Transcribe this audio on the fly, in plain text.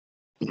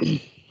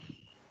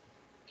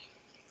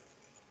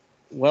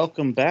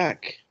Welcome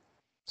back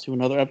to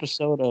another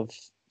episode of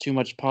Too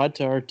Much Pod,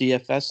 to our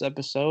DFS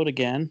episode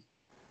again.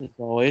 As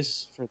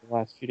always, for the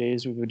last few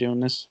days we've been doing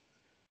this.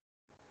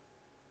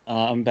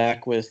 I'm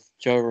back with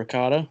Joe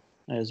Ricotta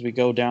as we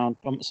go down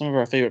some of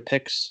our favorite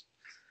picks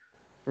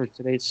for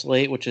today's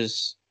slate, which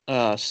is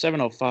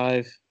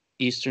 7:05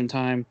 Eastern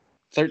Time.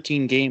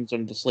 13 games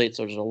on the slate,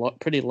 so there's a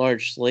pretty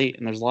large slate,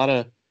 and there's a lot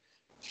of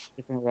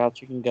different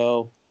routes you can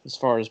go as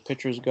far as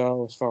pitchers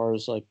go, as far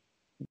as like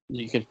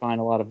you can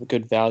find a lot of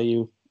good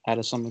value out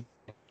of some of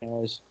the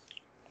guys.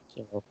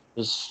 So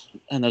there's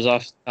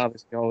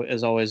obviously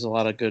as always a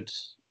lot of good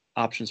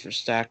options for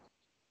stack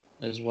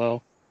as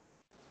well.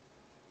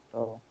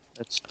 So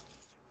let's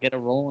get it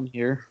rolling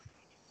here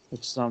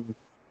with some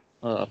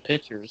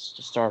pitchers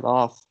to start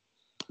off.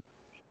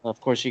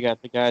 Of course, you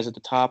got the guys at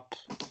the top,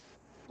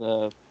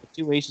 the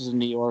two aces in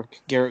New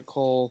York, Garrett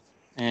Cole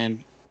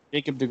and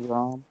Jacob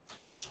DeGrom.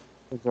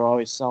 Those are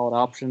always solid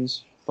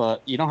options,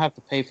 but you don't have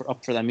to pay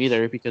up for them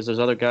either because there's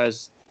other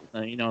guys.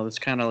 It's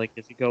kind of like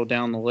if you go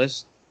down the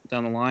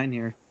line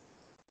here,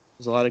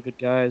 there's a lot of good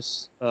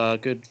guys. You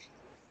can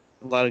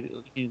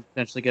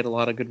potentially get a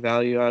lot of good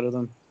value out of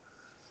them.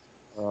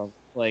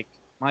 Like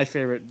my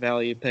favorite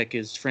value pick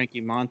is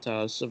Frankie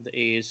Montas of the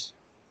A's.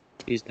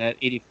 He's at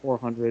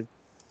 8,400,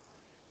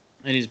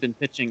 and he's been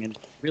pitching and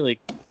really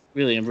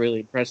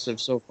impressive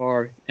so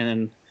far.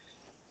 And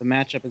the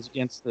matchup is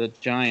against the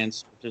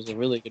Giants, which is a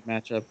really good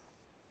matchup.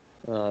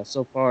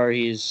 So far,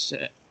 he's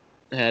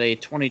had a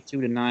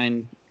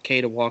 22-9 K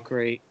to walk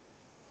rate.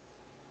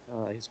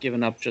 He's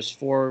given up just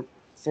four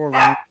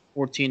runs,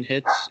 14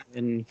 hits,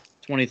 and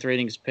 23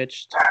 innings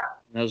pitched.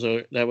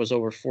 That was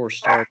over 4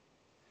 starts.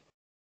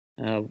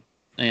 And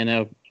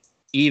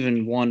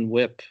even 1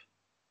 WHIP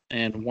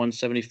and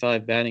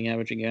 175 batting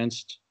average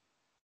against.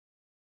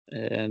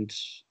 And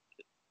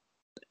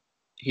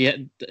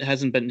he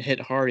hasn't been hit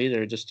hard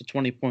either, just a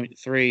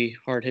 20.3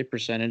 hard hit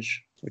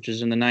percentage, which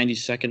is in the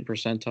 92nd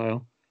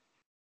percentile.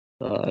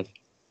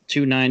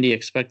 290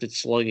 expected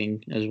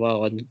slugging as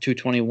well, and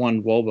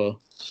 221 WOBA.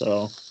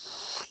 So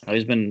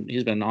he's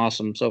been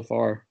awesome so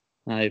far.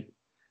 I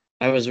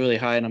was really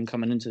high on him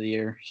coming into the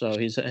year, so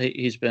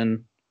he's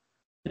been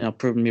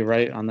proving me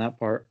right on that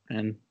part,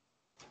 and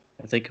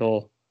I think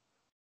he'll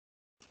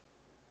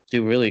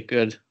do really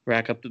good,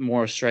 rack up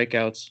more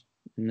strikeouts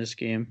in this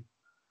game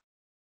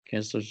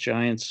against those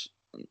Giants,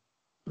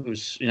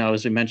 who's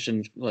as we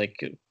mentioned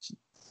like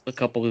a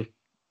couple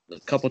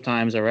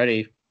times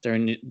already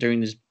during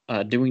these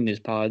doing these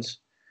pods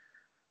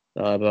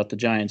about the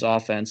Giants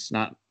offense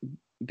not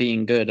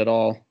being good at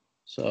all.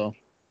 So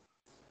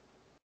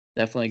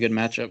definitely a good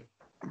matchup.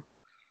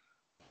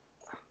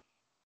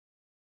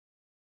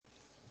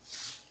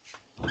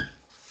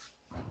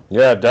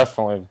 Yeah,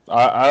 definitely.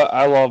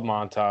 I love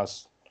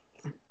Montas.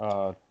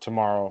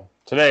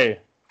 Today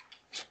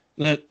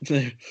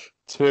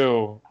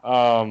too.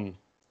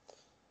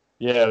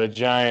 Yeah, the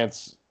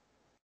Giants.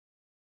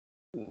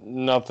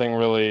 Nothing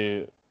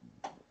really.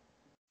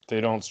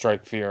 They don't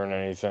strike fear in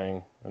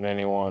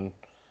anyone.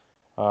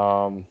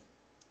 And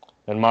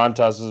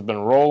Montas has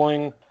been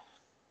rolling.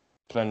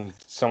 Been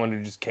someone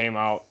who just came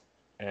out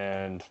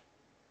and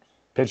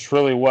pitched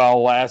really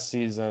well last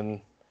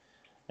season,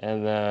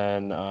 and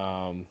then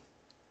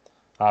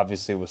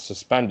obviously was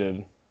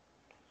suspended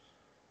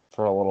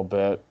for a little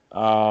bit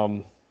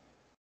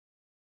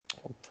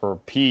for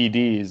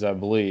PEDs, I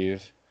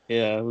believe.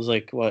 Yeah, it was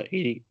like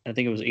 80. I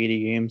think it was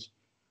 80 games.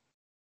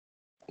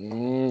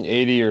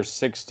 80 or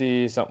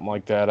 60, something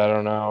like that. I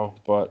don't know,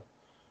 but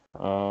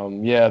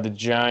yeah, the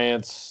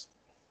Giants.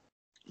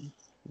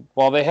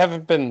 Well, they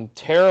haven't been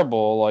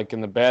terrible, like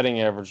in the batting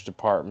average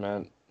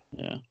department.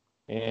 Yeah.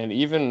 And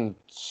even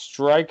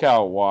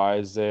strikeout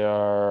wise, they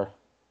are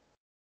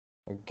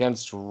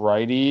against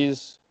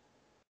righties.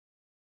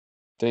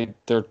 They're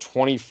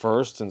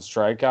 21st in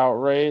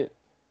strikeout rate.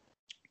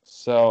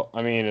 So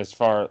I mean, as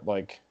far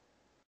like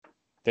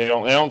they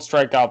don't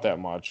strike out that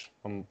much.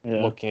 I'm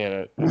looking at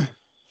it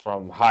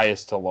from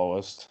highest to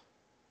lowest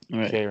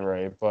K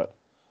rate, but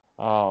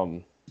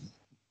as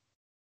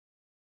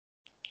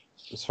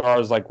far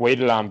as like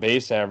weighted on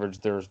base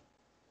average, they're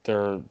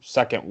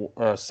second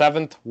or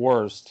seventh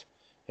worst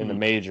in the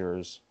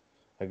majors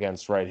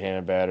against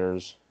right-handed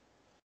batters.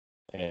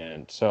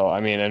 And so,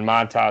 I mean, and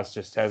Montas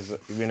just has,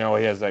 he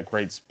has that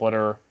great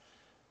splitter.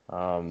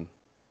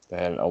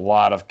 And a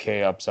lot of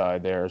K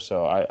upside there.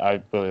 So I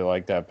really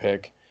like that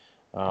pick.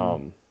 Yeah,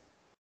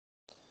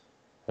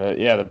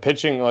 the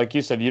pitching, like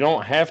you said, you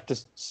don't have to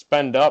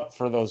spend up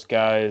for those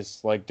guys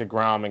like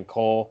DeGrom and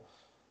Cole,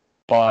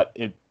 but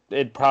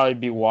it'd probably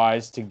be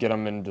wise to get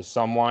them into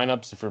some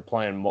lineups if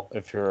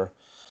you're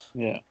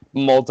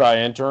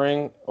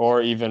multi-entering,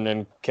 or even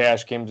in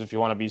cash games if you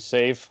want to be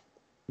safe.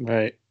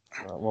 Right.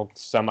 Well,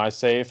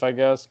 semi-safe, I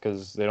guess,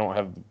 because they don't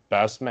have the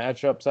best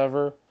matchups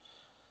ever.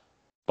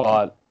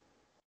 But,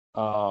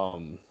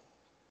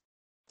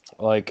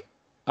 like,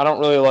 I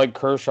don't really like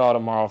Kershaw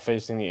tomorrow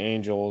facing the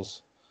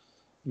Angels.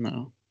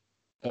 No.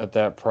 at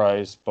that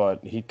price,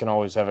 but he can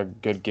always have a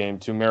good game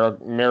too.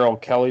 Merrill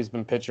Kelly's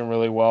been pitching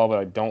really well, but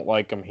I don't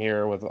like him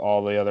here with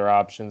all the other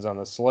options on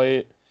the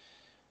slate.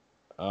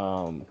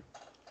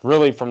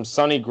 Really, from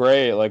Sonny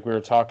Gray, like we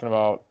were talking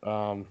about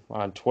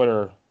on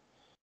Twitter,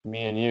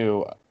 me and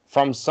you,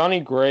 from Sonny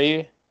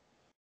Gray,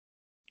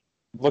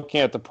 looking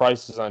at the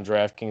prices on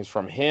DraftKings,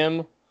 from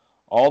him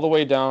all the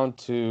way down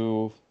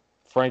to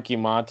Frankie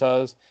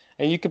Montas,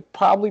 and you could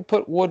probably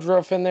put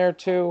Woodruff in there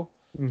too.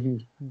 Mm-hmm.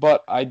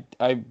 But I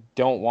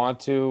don't want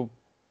to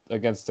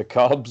against the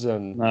Cubs,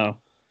 and No,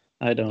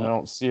 I I don't.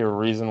 don't see a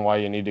reason why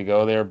you need to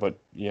go there. But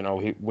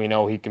we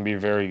know he can be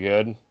very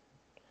good,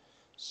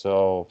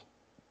 so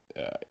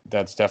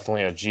that's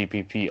definitely a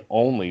GPP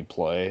only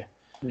play.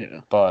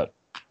 Yeah. But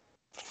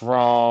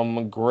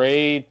from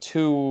Gray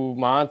to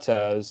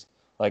Montez,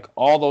 like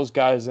all those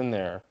guys in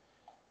there,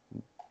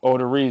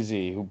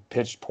 Odorizzi, who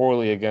pitched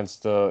poorly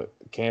against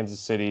Kansas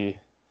City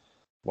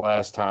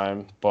last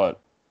time, but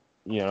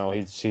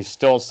he's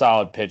still a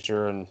solid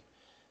pitcher and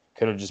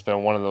could have just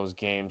been one of those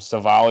games.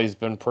 Savali's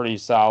been pretty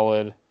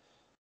solid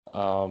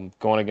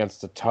going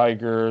against the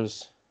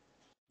Tigers.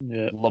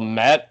 Yeah.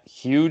 Lamet,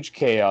 huge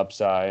K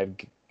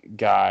upside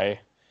guy.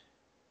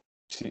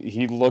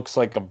 He looks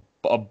like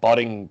a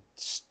budding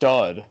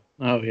stud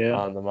Oh yeah,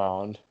 on the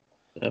mound.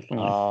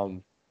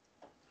 definitely.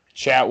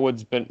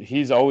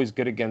 He's always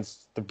good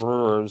against the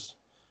Brewers,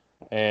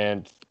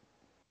 and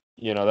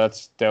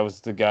that was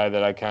the guy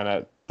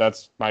that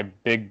that's my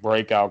big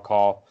breakout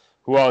call.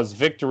 Who I was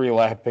victory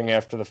lapping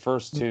after the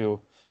first two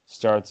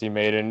starts he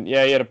made, and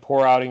yeah, he had a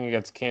poor outing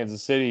against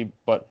Kansas City,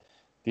 but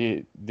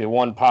the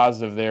one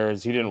positive there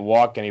is he didn't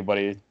walk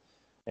anybody,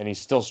 and he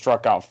still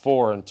struck out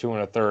 4 in 2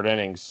 1/3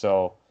 innings.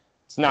 So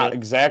it's not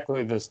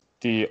exactly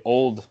the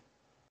old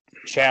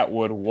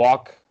Chatwood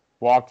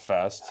walk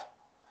fest.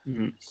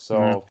 Mm-hmm.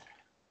 So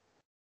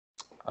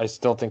I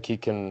still think he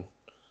could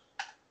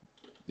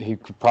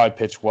probably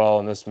pitch well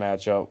in this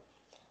matchup.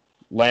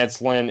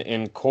 Lance Lynn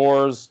in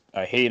Coors.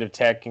 I hate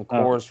attacking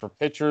Coors for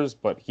pitchers,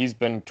 but he's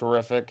been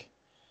terrific.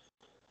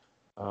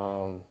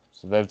 So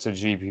that's a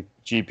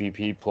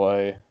GPP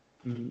play.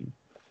 Mm-hmm.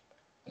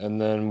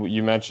 And then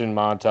you mentioned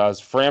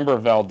Montas. Framber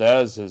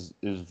Valdez is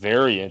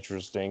very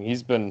interesting.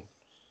 He's been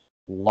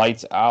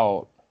lights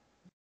out.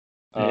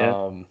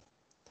 Yeah.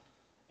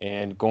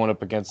 And going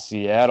up against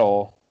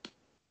Seattle,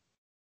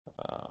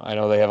 I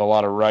know they have a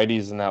lot of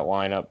righties in that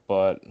lineup,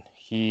 but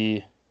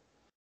I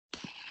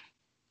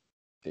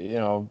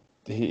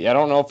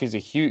don't know if he's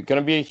going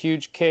to be a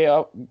huge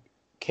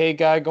K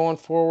guy going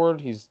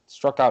forward. He's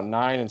struck out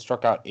 9 and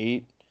struck out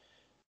 8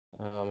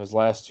 his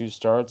last 2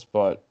 starts,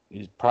 but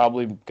he's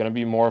probably going to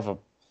be more of a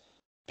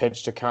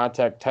pitch to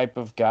contact type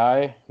of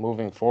guy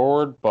moving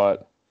forward.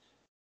 But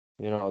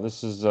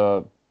this is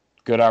a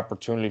good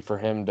opportunity for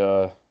him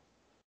to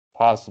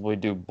possibly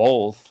do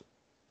both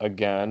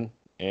again,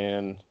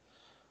 and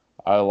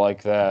I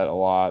like that a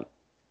lot.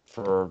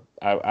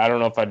 I don't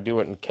know if I'd do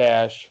it in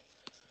cash,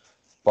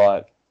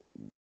 but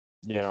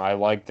I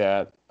like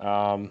that.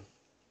 Then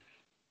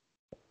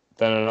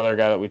another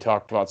guy that we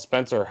talked about,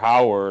 Spencer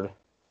Howard.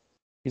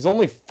 He's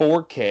only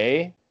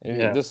 4K,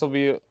 and this will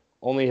be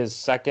only his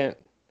second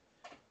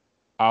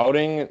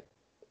outing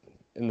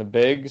in the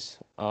bigs.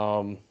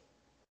 And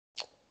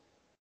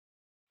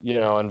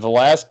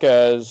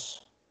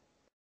Velasquez,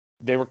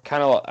 they were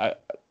kind of.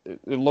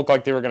 It looked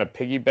like they were going to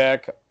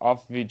piggyback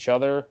off of each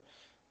other,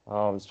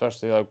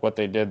 especially like what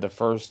they did the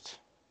first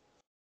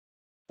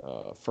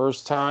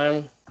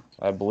time.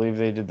 I believe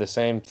they did the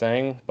same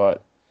thing,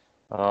 but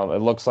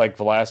it looks like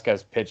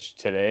Velasquez pitched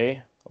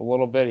today a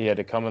little bit. He had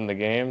to come in the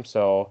game,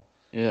 so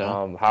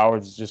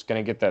Howard's just going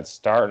to get that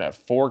start. And at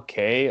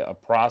 4K, a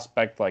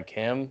prospect like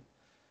him,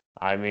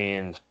 I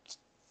mean,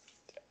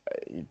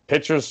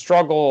 pitchers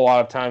struggle a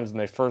lot of times when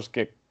they first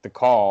get the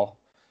call,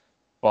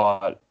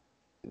 but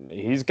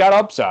he's got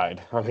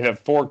upside. I mean,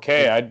 at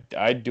 4K,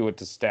 I'd do it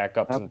to stack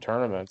up some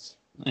tournaments.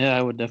 Yeah,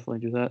 I would definitely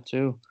do that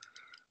too.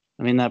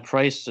 I mean, that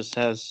price just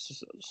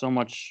has so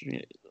much.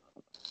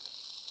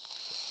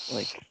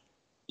 Like,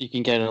 you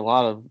can get a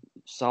lot of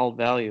solid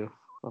value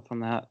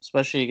from that,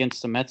 especially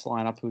against the Mets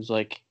lineup, who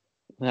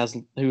has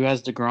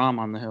DeGrom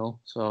on the hill.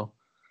 So,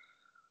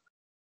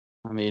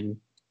 I mean,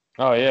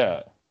 oh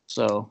yeah.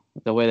 So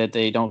the way that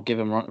they don't give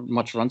him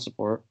much run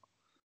support.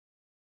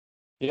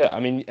 Yeah, I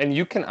mean, and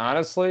you can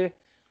honestly,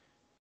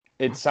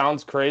 it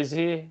sounds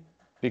crazy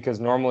because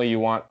normally you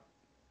want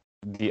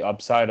the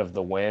upside of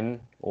the win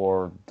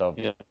or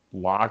the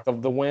lock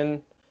of the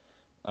win.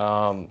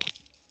 But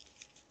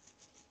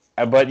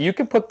you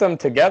could put them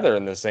together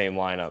in the same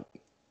lineup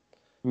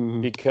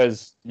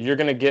because you're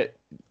going to get,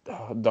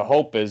 the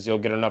hope is you'll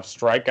get enough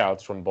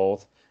strikeouts from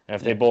both. And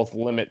if they both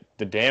limit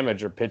the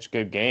damage or pitch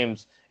good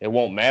games, it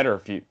won't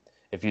matter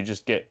if you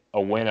just get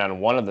a win on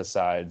one of the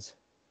sides.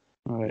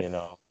 Right.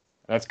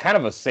 That's kind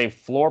of a safe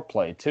floor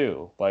play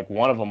too. Like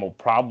one of them will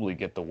probably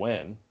get the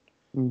win.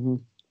 Mm-hmm.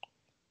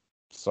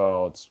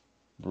 So it's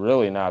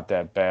really not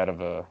that bad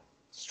of a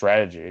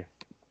strategy.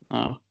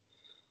 Oh.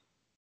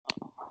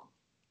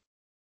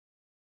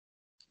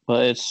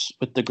 But it's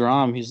with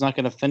DeGrom. He's not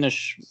going to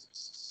finish.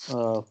 He's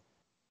not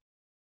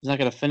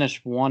going to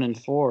finish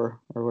 1-4 or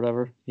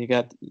whatever. He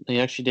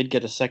actually did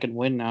get a second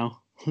win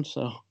now.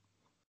 So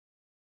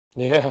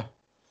Yeah.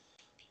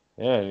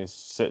 Yeah, and he's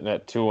sitting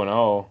at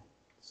 2-0.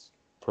 It's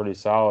pretty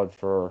solid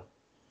for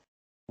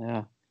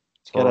yeah,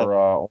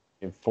 only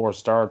 4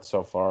 starts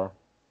so far.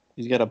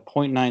 he's got a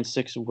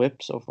 .96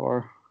 WHIP so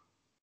far.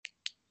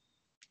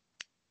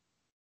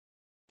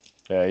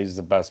 Yeah, he's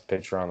the best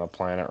pitcher on the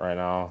planet right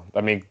now.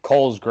 I mean,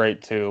 Cole's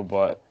great too,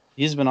 but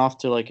He's been off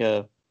to like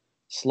a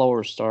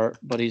slower start,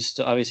 but he's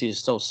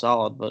still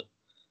solid, but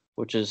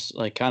which is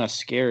like kind of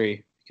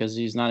scary because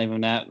he's not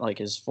even at like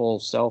his full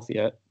self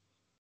yet.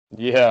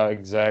 yeah,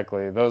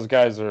 exactly. Those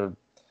guys are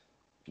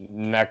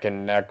neck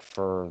and neck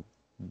for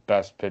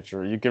best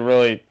pitcher. You could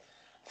really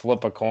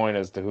flip a coin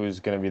as to who's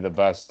going to be the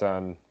best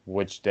on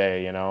which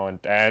day,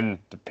 and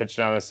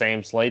pitching on the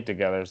same slate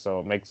together, so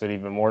it makes it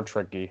even more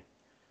tricky.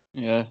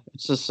 Yeah,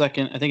 it's the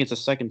second. I think it's the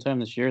second time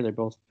this year they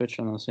both pitched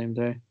on the same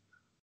day.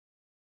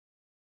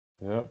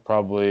 Yeah,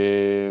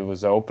 probably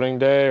was the opening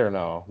day or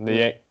no? No,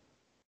 it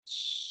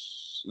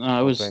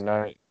was. Opening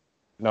night.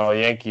 No,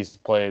 Yankees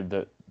played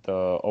the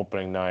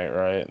opening night,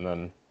 right? And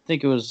then I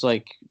think it was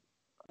like.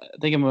 I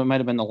think it might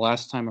have been the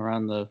last time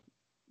around the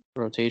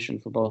rotation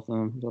for both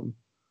of them.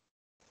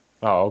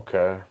 oh,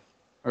 okay.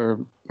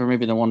 Or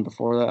maybe the one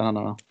before that. I don't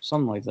know,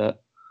 something like that.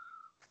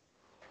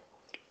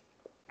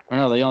 Or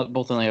no, they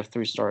both only have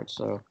 3 starts.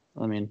 So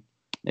I mean,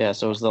 yeah.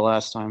 So it was the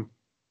last time.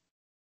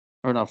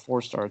 Or no,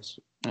 4 starts.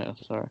 Yeah,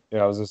 sorry.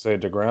 Yeah, I was gonna say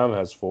DeGrom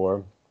has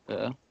 4.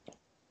 Yeah.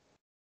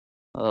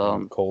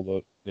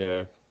 Cold.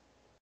 Yeah.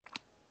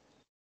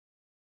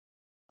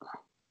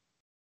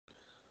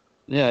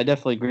 Yeah, I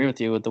definitely agree with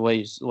you with the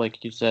way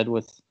like you said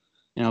with,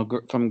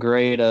 from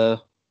Gray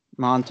to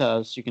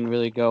Montas, you can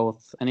really go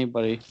with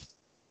anybody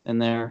in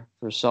there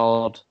for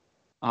solid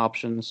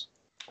options.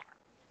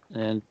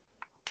 And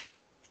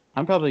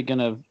I'm probably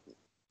gonna.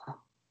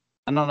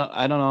 I don't know.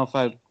 I don't know if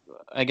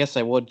I guess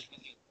I would.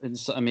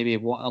 Maybe a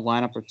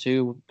lineup or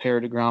 2 pair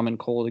DeGrom and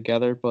Cole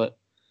together, but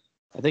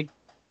I think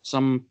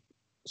some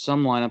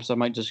lineups I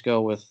might just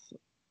go with,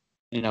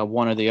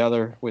 one or the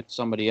other with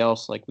somebody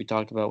else, like we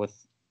talked about with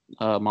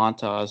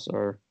Montas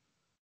or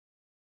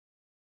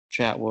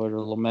Chatwood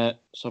or Lamet,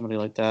 somebody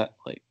like that.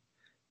 Like,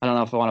 I don't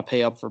know if I want to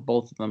pay up for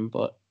both of them,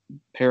 but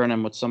pairing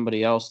them with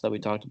somebody else that we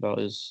talked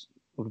about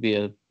would be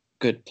a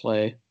good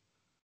play,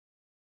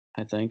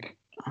 I think.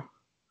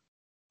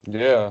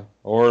 Yeah,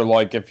 or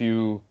like if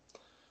you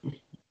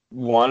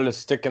wanted to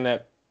stick in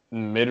that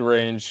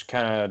mid-range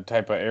kind of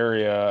type of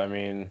area, I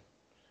mean,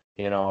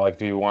 like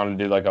if you want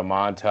to do like a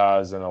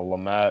Montas and a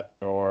Lamet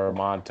or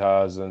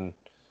Montas and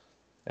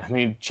I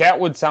mean,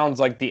 Chatwood sounds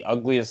like the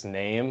ugliest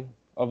name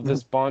of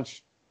this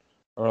bunch,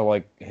 or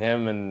like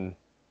him and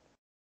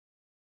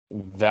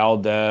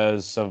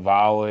Valdez,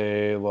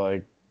 Savali,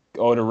 like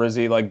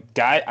Odorizzi, like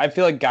I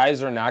feel like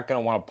guys are not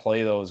going to want to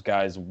play those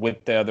guys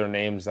with the other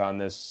names on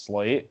this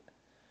slate.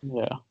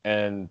 Yeah.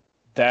 And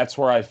that's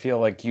where I feel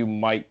like you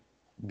might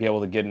be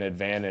able to get an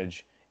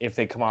advantage if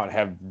they come out and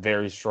have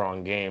very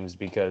strong games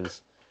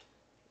because,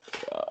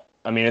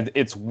 I mean,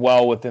 it's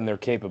well within their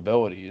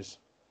capabilities.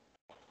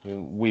 I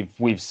mean,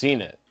 we've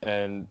seen it,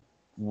 and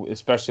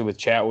especially with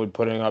Chatwood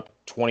putting up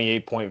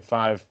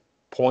 28.5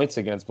 points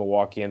against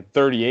Milwaukee and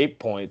 38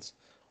 points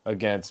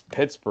against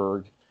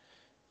Pittsburgh,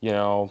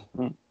 and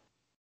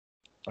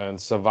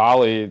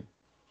Savali,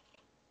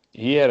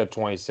 he had a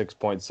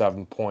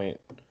 26.7 point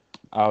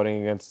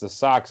outing against the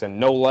Sox and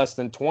no less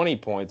than 20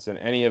 points in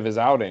any of his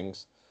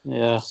outings.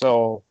 Yeah.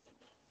 So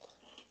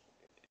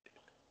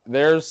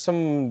there's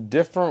some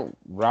different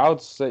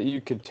routes that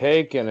you could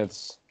take, and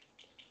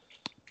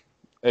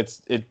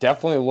it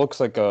definitely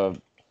looks like I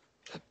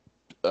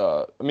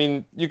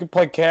mean, you could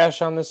play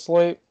cash on this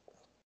slate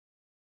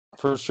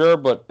for sure,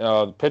 but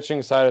the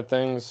pitching side of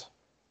things,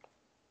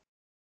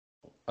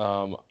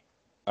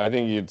 I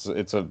think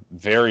it's a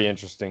very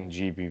interesting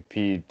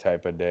GPP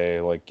type of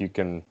day. Like you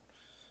can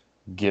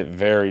get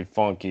very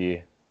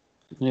funky.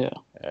 Yeah.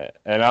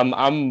 And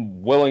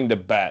I'm willing to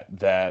bet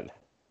that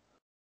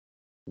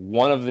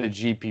one of the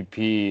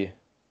GPP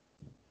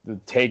the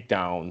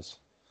takedowns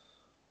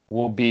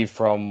will be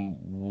from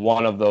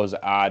one of those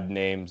odd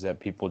names that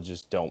people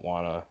just don't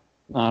want to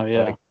Oh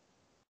yeah. like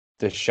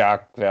the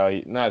shock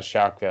value, not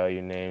shock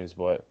value names,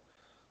 but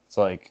it's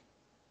like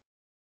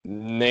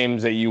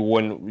names that you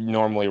wouldn't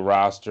normally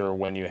roster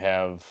when you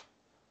have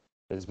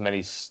as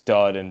many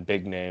stud and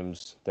big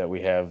names that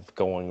we have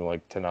going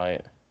like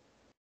tonight.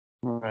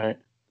 Right.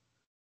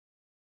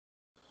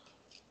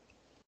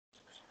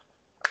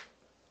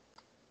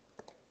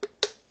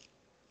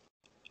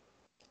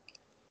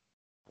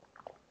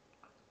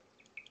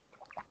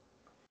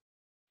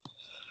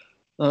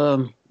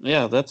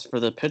 Yeah, that's for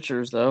the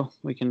pitchers though.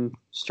 We can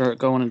start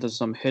going into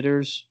some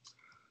hitters.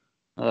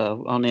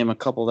 I'll name a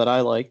couple that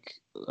I like.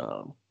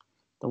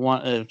 The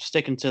one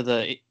sticking to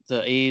the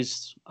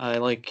A's, I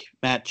like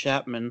Matt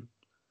Chapman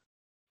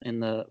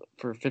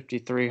for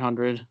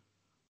 5,300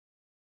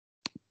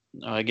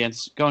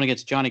 against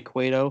Johnny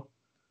Cueto.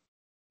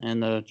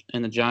 and the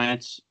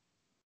Giants.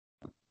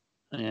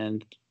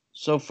 And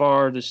so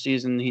far this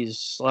season, he's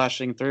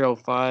slashing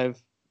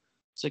 305,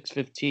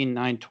 615,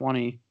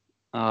 920,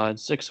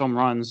 6 home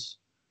runs,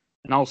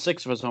 and all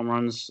 6 of his home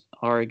runs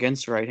are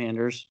against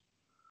right-handers.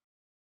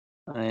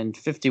 And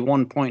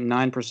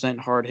 51.9%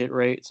 hard hit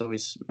rate, so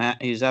he's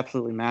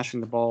absolutely mashing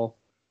the ball.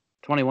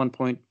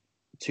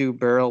 21.2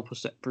 barrel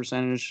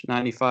percentage,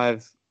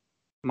 95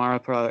 mile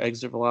per hour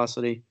exit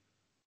velocity,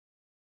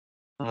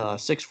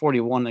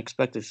 641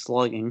 expected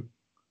slugging.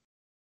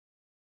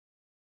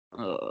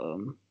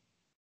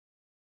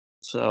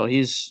 So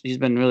he's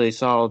been really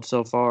solid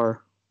so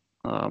far.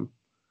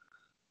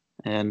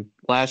 And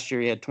last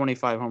year he had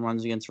 25 home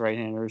runs against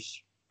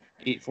right-handers,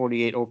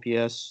 848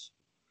 OPS.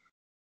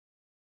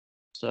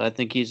 So I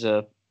think he's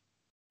a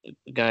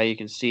guy you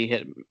can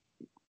see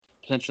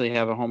potentially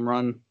have a home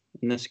run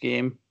in this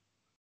game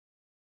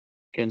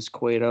against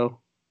Cueto.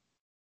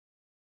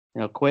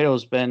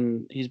 Cueto's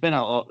been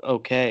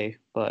okay,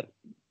 but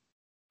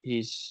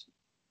he's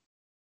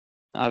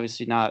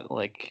obviously not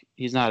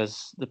he's not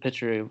as the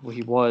pitcher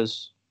he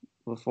was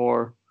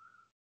before,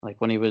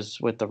 like when he was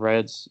with the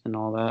Reds and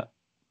all that.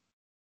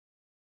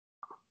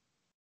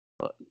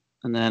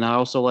 And then I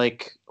also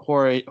like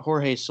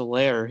Jorge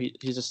Soler.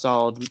 He's a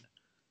solid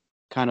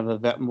kind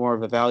of more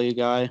of a value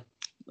guy.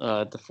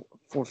 The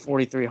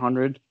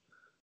 4,300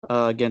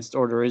 against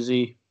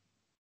Odorizzi.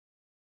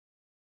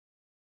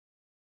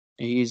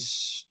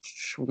 He's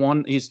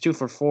 2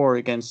 for 4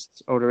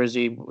 against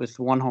Odorizzi with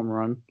 1 home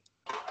run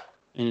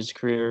in his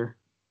career,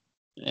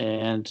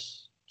 and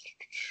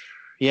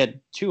he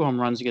had 2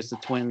 home runs against the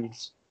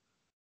Twins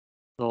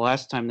the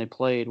last time they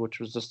played, which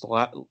was just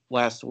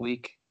last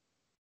week.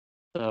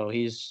 So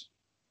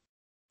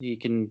he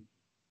can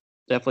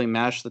definitely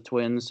mash the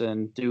Twins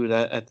and do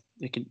that.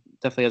 He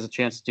definitely has a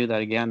chance to do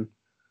that again.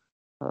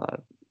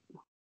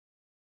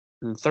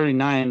 And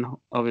 39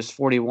 of his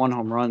 41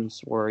 home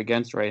runs were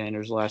against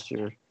right-handers last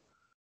year.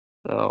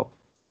 So,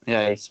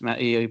 yeah, he's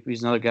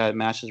another guy that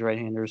mashes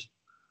right-handers.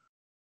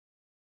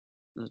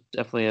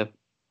 Definitely a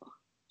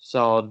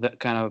solid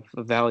kind of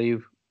a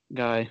value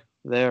guy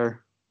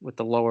there with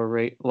the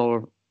lower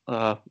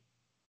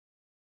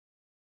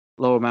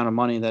amount of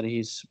money that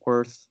he's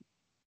worth.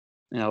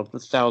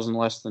 1,000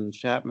 less than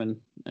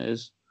Chapman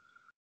is.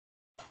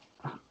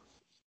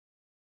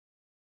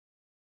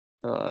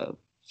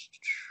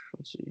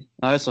 Let's see.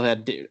 I also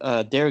had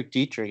Derek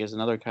Dietrich is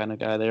another kind of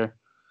guy there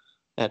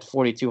at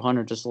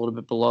 4,200, just a little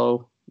bit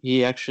below.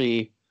 He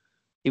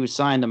was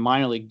signed a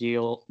minor league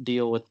deal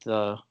with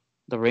the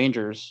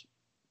Rangers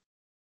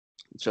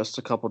just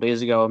a couple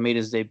days ago. Made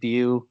his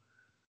debut,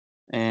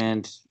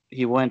 and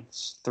he went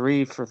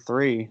 3 for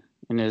 3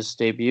 in his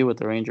debut with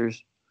the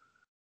Rangers.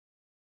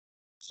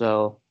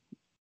 So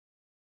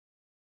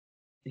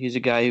he's a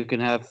guy who can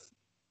have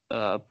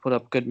put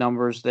up good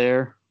numbers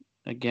there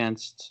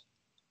against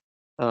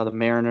the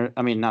Mariners.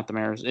 I mean, not the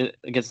Mariners.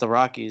 Against the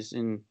Rockies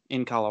in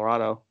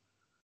Colorado.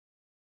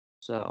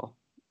 So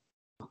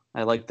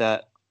I like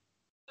that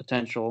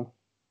potential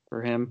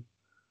for him.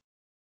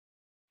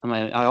 I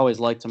mean, I always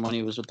liked him when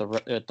he was at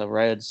the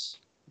Reds.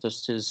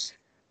 Just his,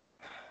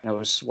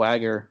 his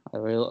swagger. I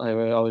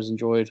really always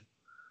enjoyed.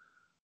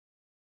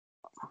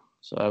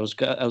 So I was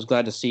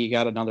glad to see he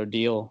got another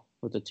deal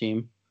with the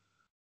team.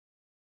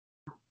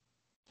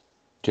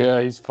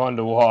 Yeah, he's fun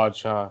to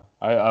watch, huh?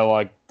 I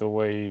like the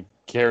way he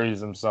carries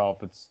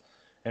himself. It's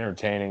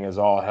entertaining as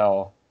all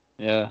hell.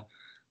 Yeah.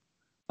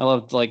 I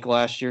loved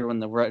last year when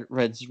the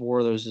Reds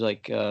wore those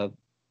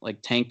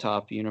tank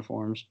top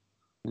uniforms,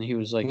 and he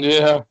was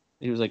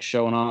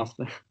showing off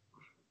there.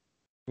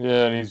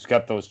 Yeah, and he's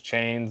got those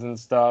chains and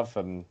stuff,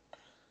 and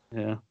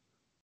yeah,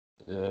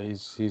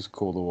 he's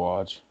cool to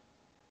watch.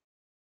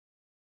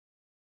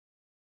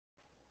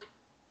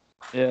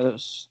 Yeah,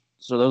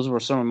 so those were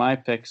some of my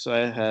picks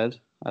I had.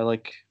 I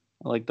like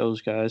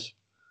those guys.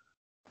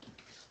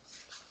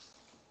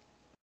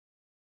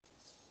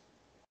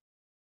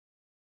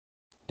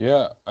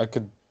 Yeah, I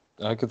could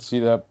see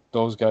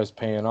those guys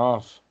paying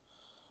off.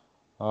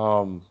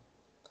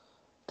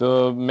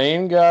 The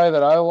main guy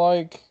that I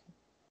like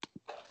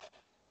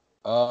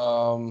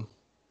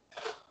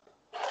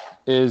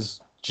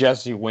is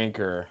Jesse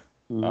Winker.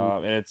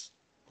 Mm-hmm. And it's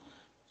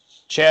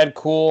Chad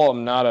Kuhl.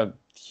 I'm not a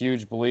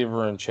huge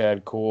believer in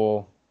Chad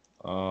Kuhl.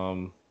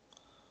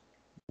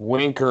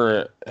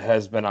 Winker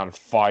has been on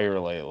fire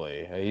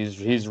lately.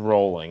 He's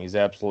rolling. He's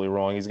absolutely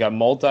rolling. He's got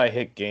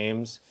multi-hit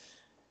games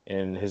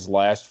in his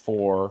last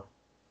 4.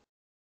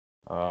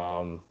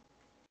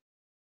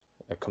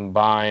 A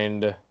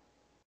combined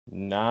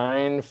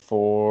 9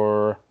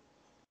 for,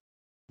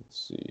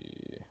 let's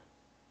see,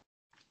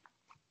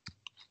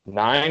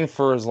 9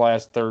 for his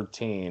last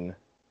 13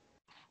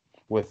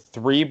 with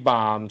 3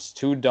 bombs,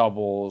 2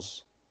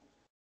 doubles,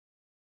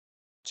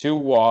 2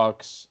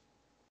 walks,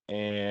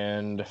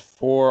 and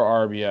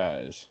 4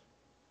 RBIs.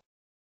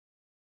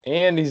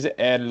 And he's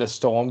added a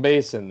stolen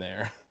base in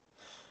there.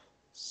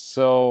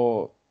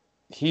 So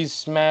he's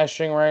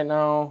smashing right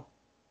now.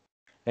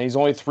 And he's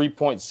only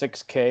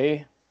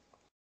 3.6K.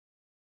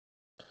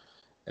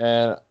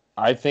 And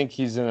I think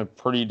he's in a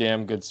pretty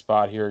damn good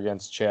spot here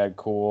against Chad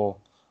Kuhl.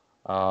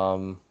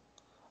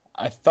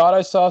 I thought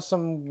I saw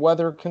some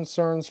weather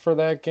concerns for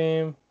that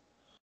game,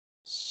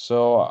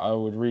 so I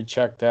would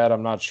recheck that.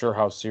 I'm not sure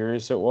how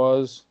serious it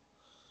was,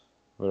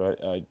 but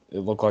it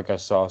looked like I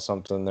saw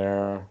something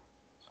there.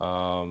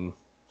 But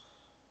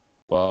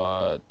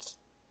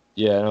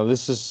yeah, no,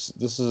 this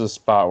is a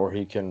spot where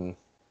he can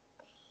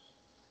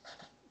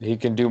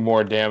do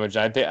more damage.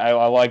 I think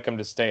I like him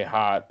to stay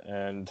hot,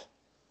 and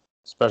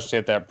especially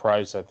at that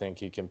price, I think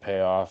he can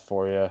pay off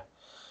for you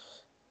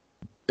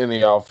in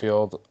the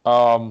outfield.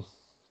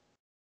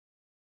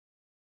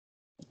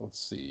 Let's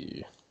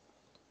see.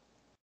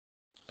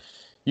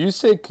 You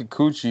say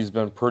Kikuchi's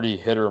been pretty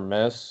hit or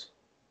miss.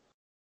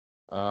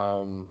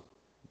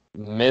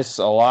 Miss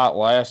a lot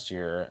last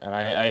year, and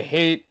I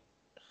hate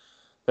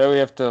that we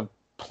have to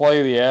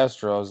play the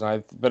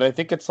Astros. But I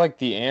think it's like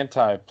the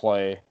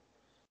anti-play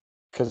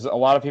because a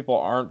lot of people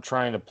aren't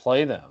trying to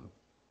play them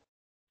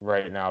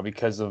right now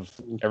because of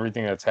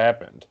everything that's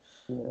happened.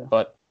 Yeah.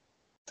 But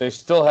they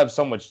still have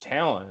so much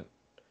talent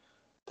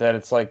that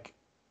it's like,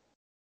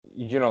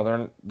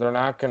 they're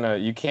not gonna.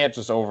 You can't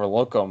just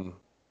overlook them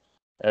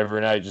every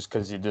night just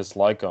because you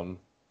dislike them.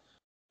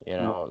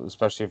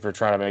 Especially if you're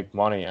trying to make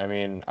money. I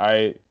mean,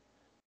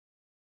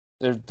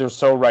 they're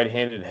so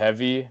right-handed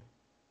heavy,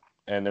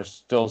 and they're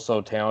still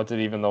so talented.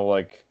 Even though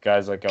like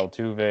guys like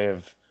Altuve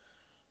have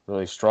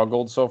really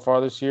struggled so far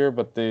this year,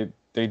 but they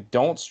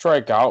don't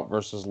strike out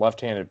versus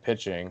left-handed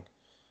pitching.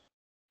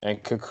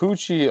 And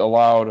Kikuchi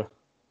allowed,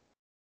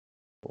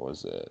 what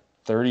was it,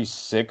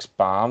 36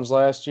 bombs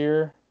last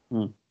year?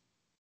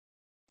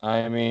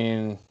 I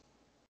mean,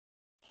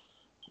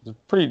 it's a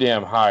pretty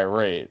damn high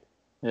rate.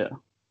 Yeah.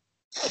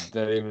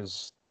 That he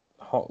was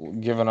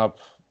giving up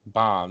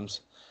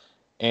bombs.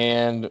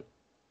 And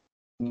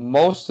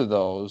most of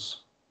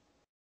those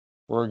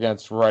were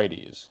against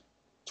righties.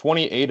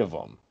 28 of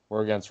them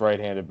were against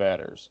right-handed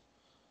batters.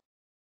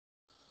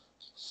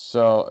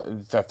 So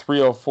the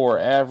 304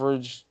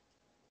 average,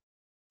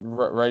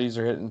 righties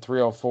are hitting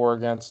 304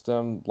 against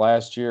them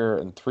last year,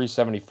 and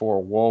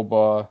 374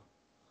 WOBA.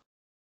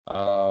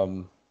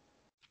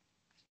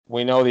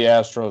 We know the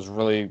Astros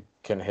really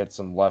can hit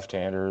some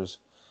left-handers.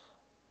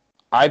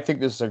 I think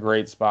this is a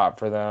great spot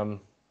for them.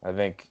 I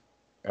think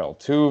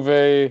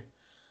Altuve,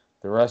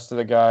 the rest of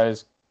the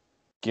guys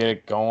get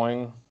it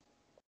going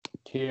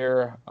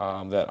here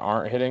that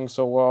aren't hitting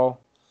so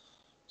well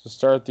to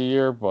start the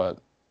year, but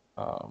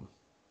I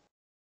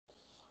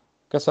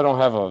guess I don't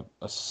have a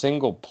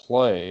single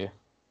play.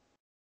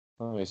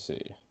 Let me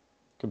see.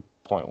 Could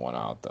point one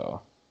out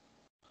though.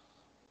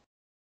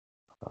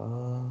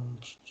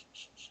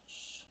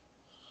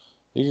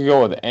 You could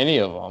go with any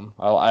of them.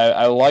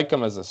 I like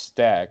them as a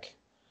stack.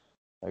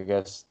 I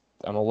guess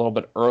I'm a little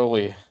bit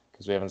early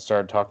because we haven't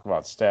started talking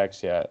about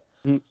stacks yet.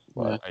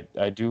 But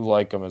I do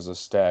like them as a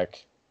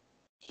stack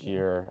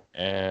here.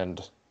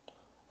 And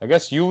I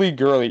guess Yuli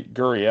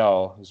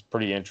Gurriel is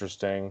pretty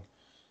interesting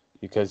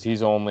because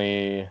he's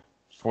only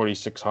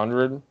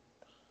 4,600.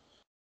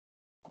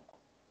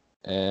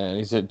 And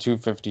he's at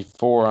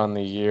 254 on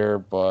the year,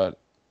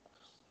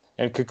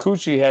 and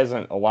Kikuchi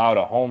hasn't allowed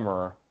a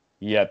homer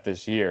yet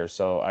this year,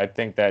 so I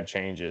think that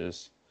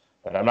changes.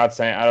 But I'm not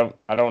saying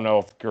I don't know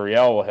if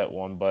Gurriel will hit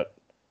one, but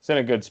it's in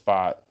a good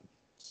spot,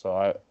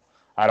 so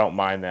I don't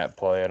mind that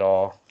play at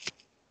all.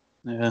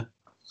 Yeah,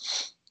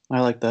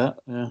 I like that.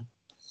 Yeah,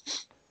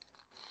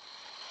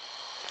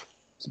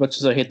 as much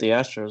as I hate the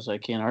Astros, I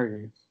can't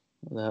argue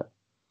with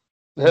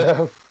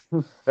that.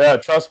 Yeah,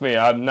 trust me,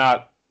 I'm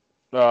not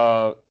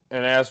an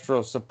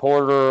Astro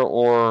supporter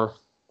or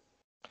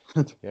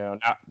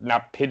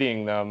not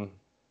pitying them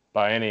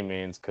by any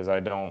means because I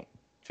don't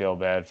feel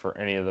bad for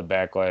any of the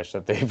backlash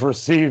that they've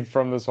received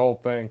from this whole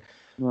thing.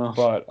 Well,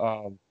 But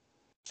I'll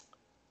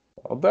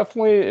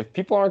definitely, if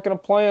people aren't going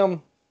to play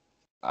them,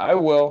 I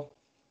will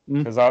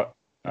because I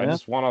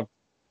just want to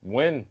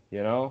win. At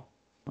the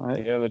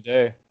end of the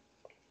day.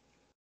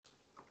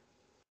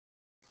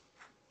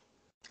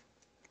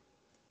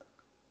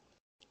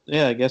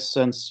 Yeah, I guess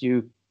since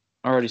you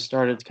already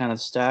started kind of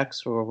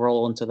stacks, we'll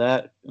roll into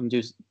that and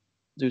do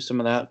some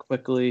of that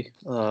quickly.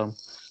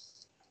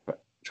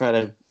 Try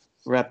to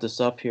wrap this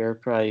up here.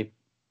 Probably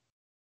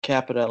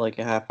cap it at like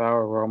a half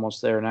hour. We're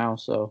almost there now,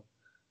 so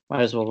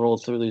might as well roll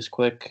through these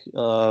quick.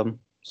 Some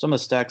of the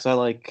stacks I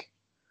like,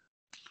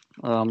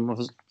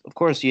 of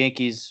course,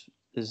 Yankees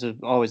is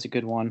always a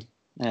good one,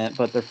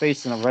 but they're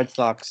facing a Red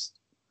Sox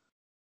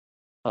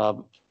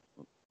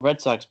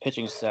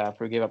pitching staff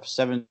who gave up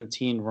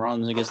 17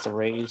 runs against the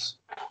Rays,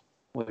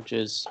 which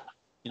is,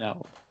 you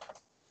don't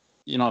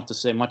have to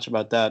say much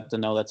about that to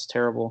know that's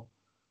terrible.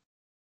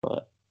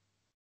 But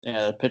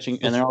yeah, the pitching,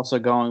 and they're also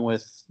going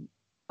with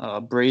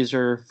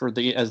Brazier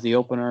as the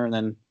opener, and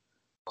then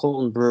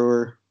Colton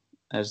Brewer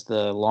as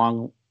the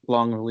long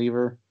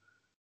reliever.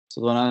 So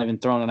they're not even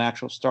throwing an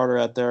actual starter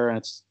out there,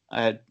 and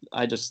I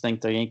just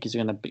think the Yankees are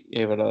going to be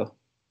able to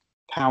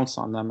pounce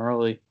on them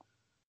early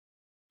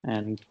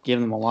and give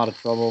them a lot of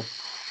trouble,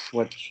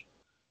 which,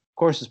 of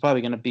course, is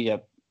probably going to be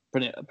a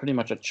pretty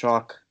much a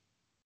chalk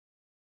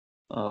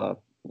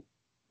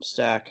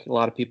stack. A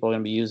lot of people are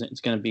going to be using.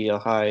 It's going to be a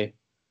high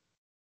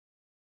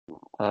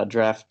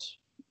draft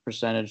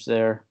percentage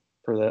there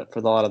for a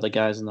lot of the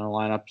guys in their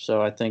lineup.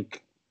 So I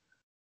think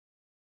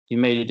you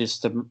may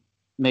just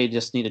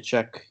need to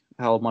check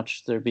how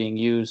much they're being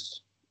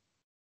used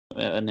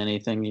in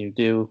anything you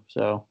do.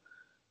 So,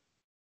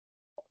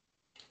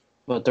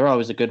 but they're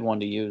always a good one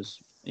to use,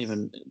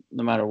 even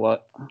no matter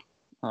what.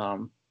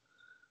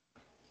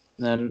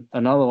 Then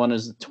another one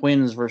is the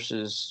Twins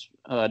versus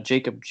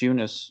Jacob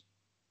Junis,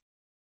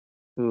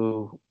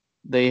 who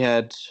they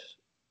hit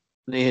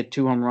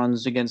 2 home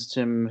runs against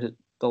him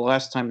the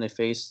last time they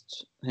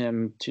faced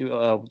him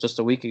just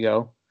a week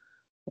ago,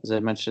 as I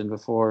mentioned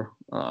before.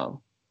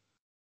 4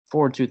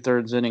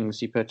 2/3 innings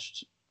he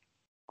pitched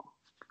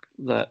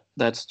that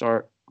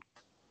start.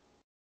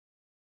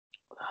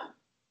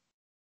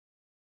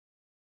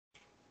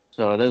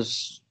 So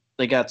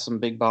they got some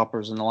big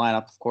boppers in the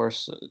lineup, of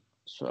course.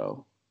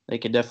 So they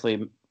could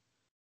definitely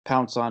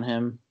pounce on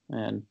him,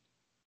 and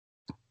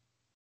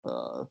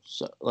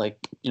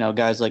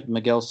guys like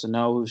Miguel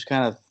Sano, who's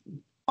kind of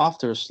off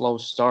to a slow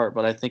start,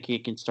 but I think he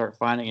can start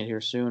finding it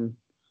here soon.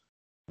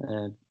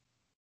 And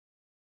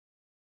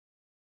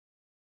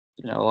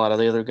a lot of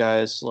the other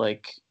guys,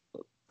 like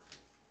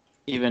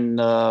even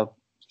my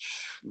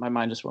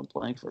mind just went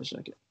blank for a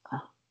second.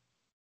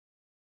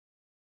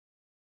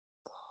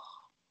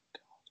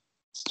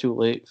 It's too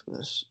late for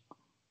this.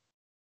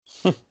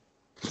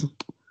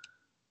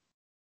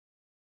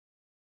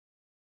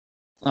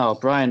 Oh,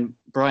 Brian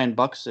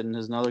Buxton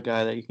is another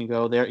guy that you can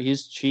go there.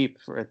 He's cheap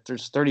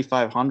there's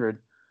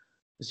 3,500.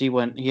 He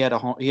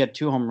had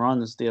 2 home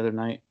runs the other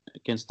night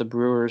against the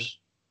Brewers.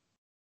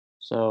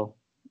 So,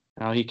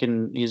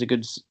 he's a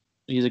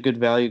good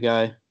value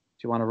guy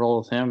if you want to roll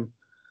with him,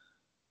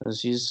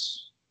 because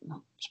he's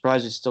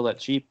surprised he's still that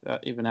cheap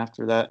even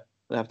after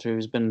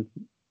he's been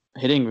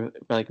hitting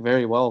like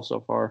very well so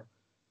far.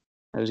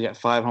 He's got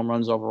 5 home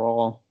runs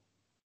overall.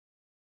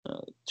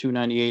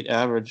 298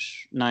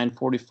 average,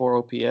 944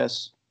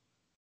 OPS.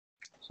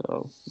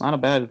 So not a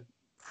bad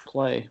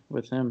play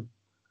with him.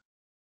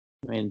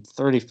 I mean,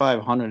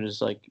 3,500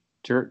 is like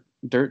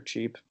dirt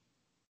cheap.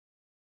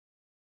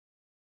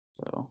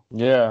 So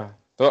yeah,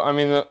 I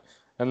mean,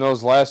 and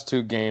those last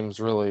 2 games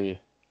really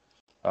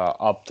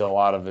upped a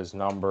lot of his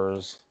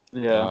numbers.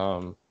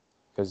 Yeah.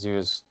 Because he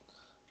was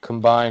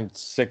combined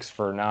 6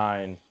 for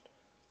 9.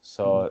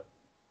 So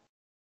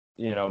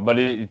but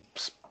he's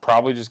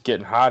probably just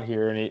getting hot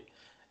here,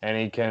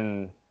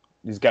 and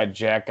he's got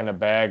Jack in a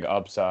bag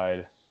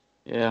upside.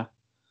 Yeah.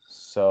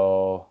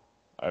 So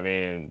I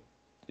mean,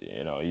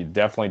 you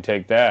definitely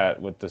take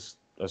that with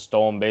a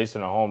stolen base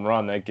and a home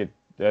run.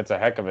 That's a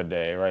heck of a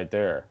day right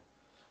there.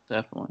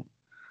 Definitely.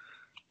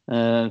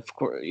 And of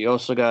course, you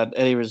also got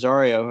Eddie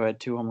Rosario, who had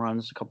 2 home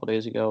runs a couple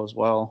days ago as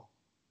well.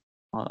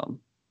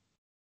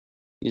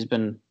 He's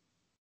getting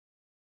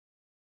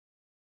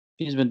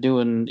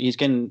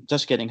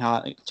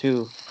hot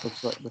too.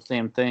 Looks like the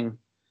same thing.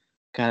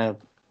 Kind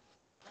of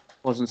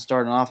wasn't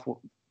starting off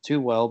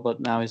too well, but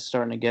now he's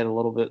starting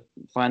to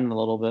finding a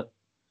little bit.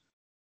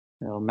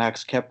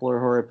 Max Kepler,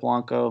 Jorge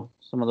Polanco,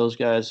 some of those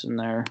guys in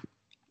there.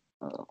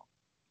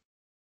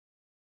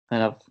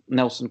 And of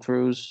Nelson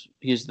Cruz,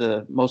 he's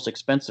the most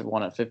expensive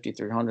one at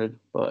 5,300,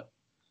 but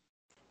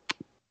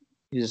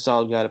he's a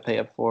solid guy to pay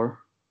up for.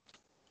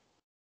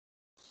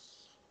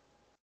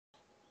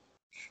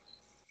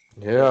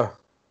 Yeah.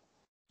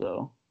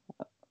 So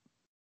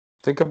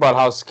think about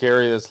how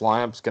scary this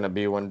lineup's going to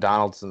be when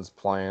Donaldson's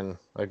playing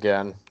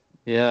again.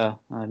 Yeah,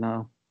 I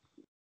know.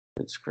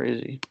 It's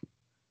crazy.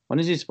 When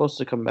is he supposed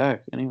to come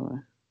back anyway?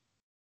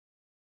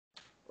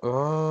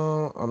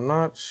 I'm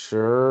not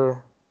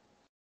sure.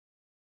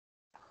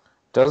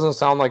 Doesn't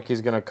sound like he's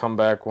going to come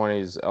back when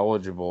he's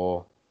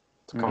eligible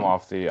to come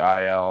off the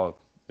IL.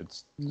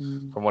 It's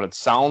from what it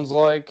sounds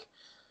like,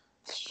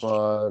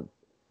 but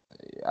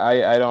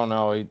I don't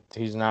know.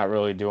 He's not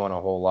really doing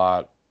a whole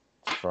lot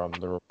from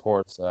the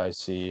reports that I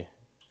see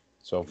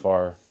so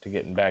far to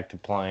getting back to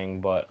playing.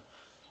 But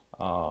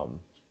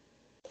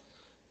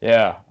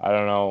yeah, I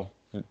don't know.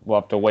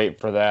 We'll have to wait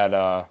for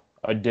that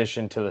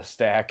addition to the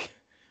stack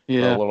for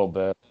a little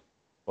bit.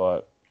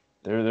 But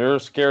they're a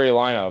scary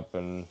lineup,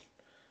 and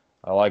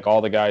I like all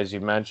the guys you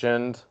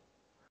mentioned.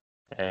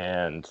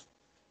 And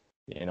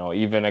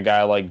even a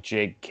guy like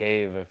Jake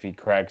Cave, if he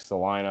cracks the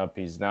lineup,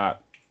 he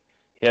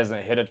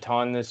hasn't hit a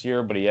ton this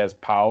year, but he has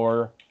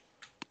power.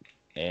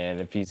 And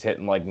if he's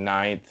hitting like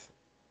 9th,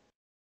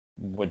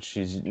 which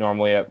he's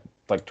normally at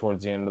like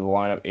towards the end of the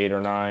lineup, 8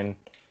 or 9,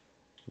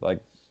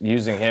 like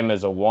using him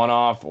as a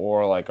one-off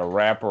or like a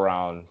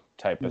wraparound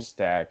type of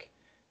stack,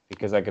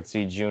 because I could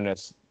see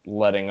Junis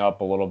letting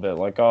up a little bit,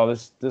 like, oh,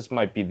 this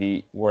might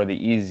be where the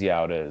easy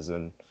out is,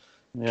 and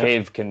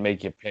Cave can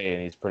make you pay,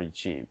 and he's pretty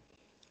cheap.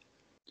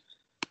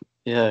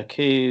 Yeah,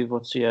 Cave,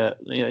 what's he at?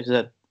 Yeah, he's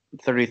at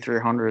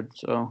 3,300,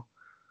 so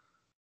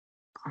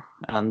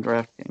on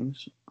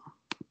DraftKings.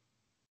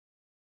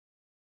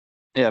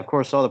 Yeah, of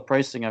course, all the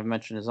pricing I've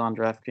mentioned is on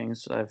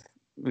DraftKings.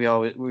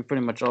 we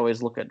pretty much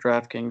always look at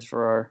DraftKings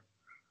for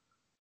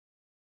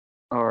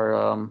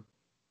our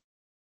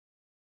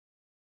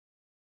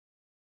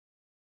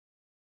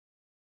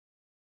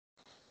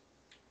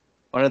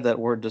why did that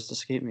word just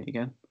escape me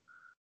again?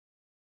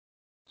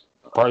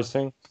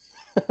 Pricing?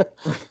 I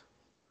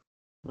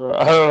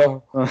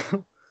don't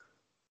know.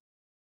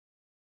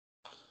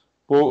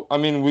 Well, I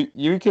mean,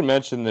 you can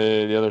mention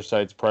the other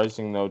site's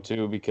pricing though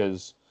too,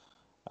 because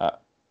I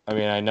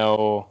mean I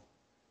know.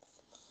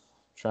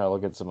 Trying to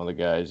look at some of the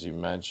guys you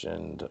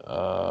mentioned.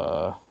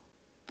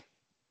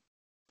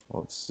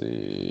 Let's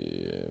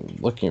see. I'm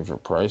looking for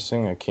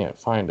pricing. I can't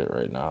find it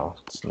right now.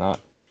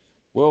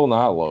 Will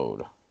not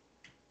load.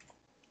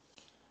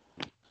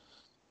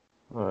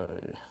 All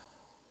right.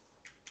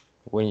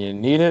 When you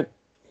need it,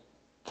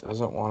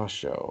 doesn't want to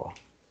show.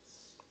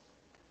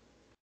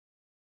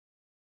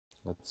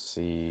 Let's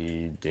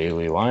see.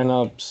 Daily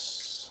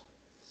lineups.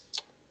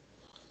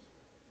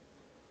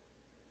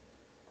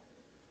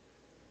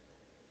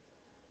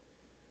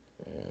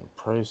 And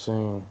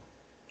pricing.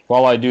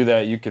 While I do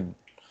that, you could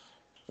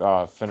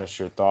finish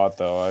your thought,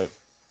 though. It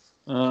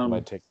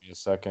might take me a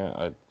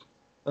second.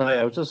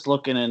 I was just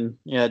looking, and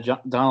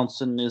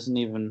Donaldson isn't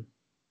even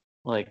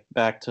like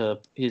back to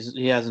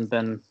he hasn't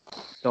been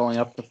going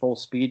up to full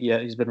speed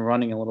yet. He's been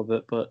running a little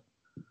bit, but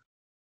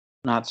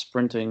not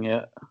sprinting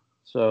yet.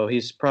 So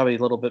he's probably a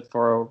little bit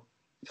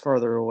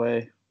further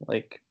away.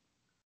 Like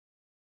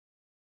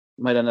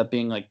might end up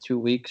being like 2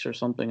 weeks or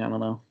something. I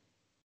don't know,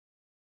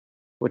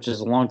 which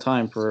is a long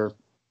time for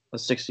a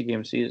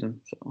 60-game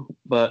season. So,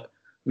 but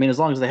I mean, as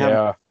long as they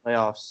have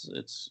playoffs,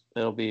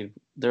 they'll be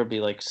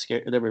like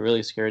scared. They'll be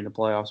really scared in the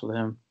playoffs with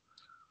him.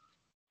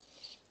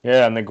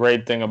 Yeah, and the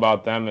great thing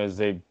about them is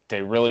they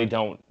really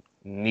don't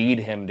need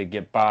him to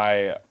get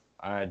by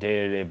on a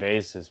day-to-day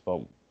basis,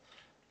 but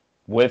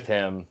with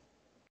him,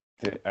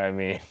 I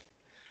mean,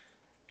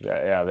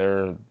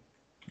 they're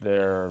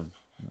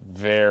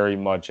very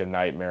much a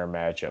nightmare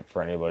matchup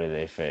for anybody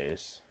they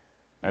face,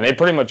 and they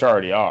pretty much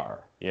already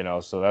are,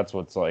 So that's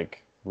what's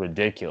like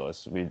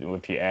ridiculous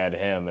if you add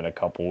him in a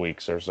couple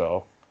weeks or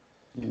so.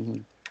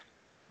 Mm-hmm.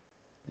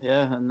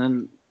 Yeah, and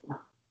then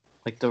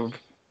like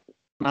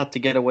not to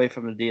get away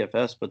from the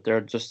DFS, but they're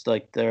just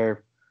like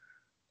their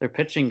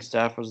pitching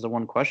staff was the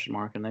one question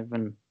mark, and they've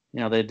been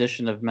the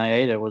addition of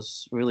Maeda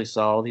was really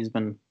solid. He's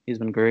been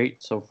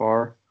great so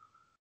far,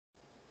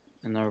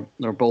 and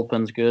their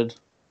bullpen's good.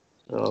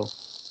 So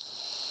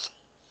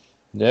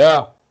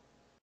yeah,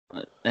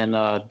 and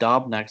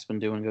Dobnak's been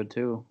doing good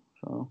too.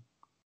 So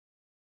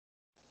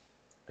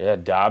yeah,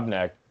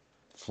 Dobnak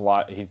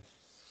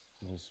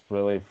he's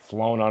really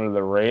flown under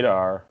the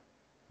radar.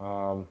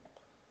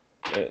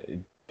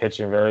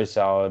 Pitching very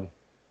solidly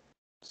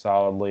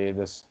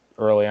this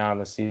early on in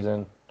the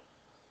season.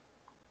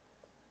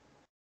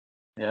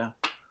 Yeah.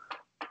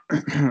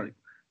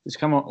 He's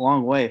come a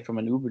long way from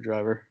an Uber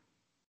driver.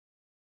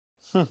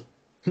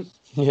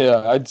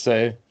 Yeah, I'd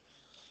say.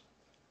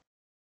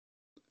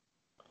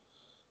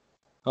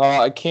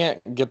 I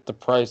can't get the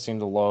pricing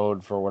to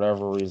load for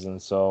whatever reason,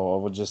 so I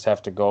would just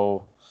have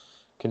to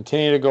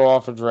continue to go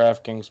off of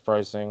DraftKings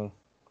pricing,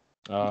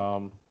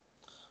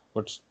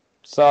 which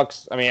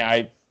sucks. I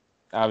mean,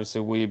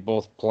 obviously we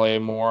both play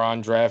more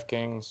on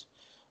DraftKings,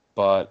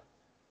 but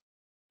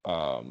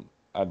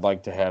I'd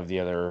like to have the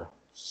other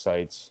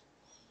sites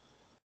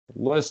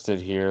listed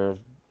here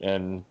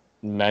and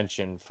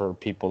mentioned for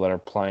people that are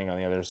playing on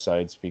the other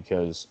sites,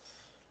 because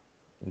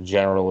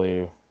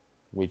generally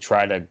we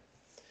try to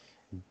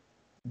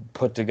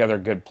put together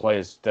good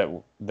plays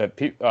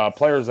that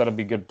players that'll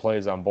be good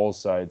plays on both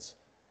sides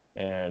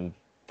and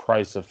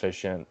price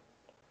efficient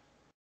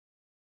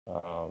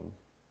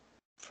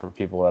for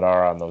people that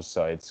are on those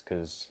sites,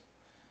 because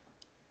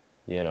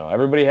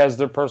everybody has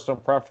their personal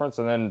preference,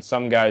 and then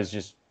some guys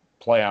just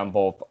play on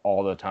both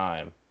all the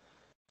time.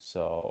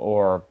 So,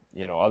 or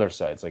other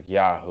sites like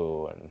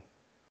Yahoo and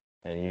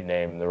you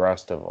name the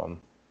rest of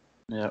them.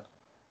 Yeah.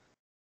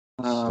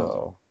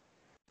 So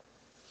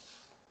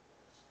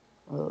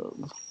I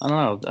don't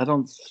know.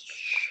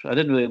 I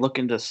didn't really look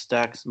into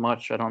stacks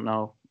much. I don't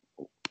know.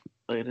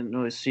 I didn't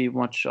really see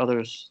much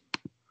others.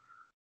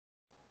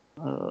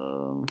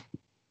 Well,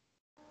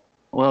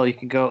 you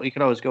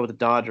could always go with the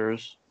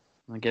Dodgers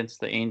against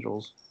the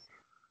Angels.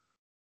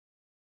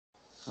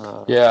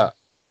 Yeah,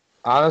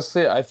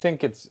 honestly, I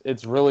think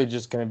it's really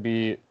just going to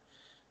be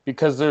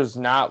because there's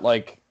not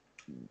like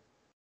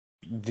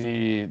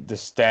the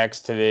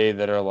stacks today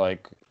that are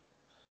like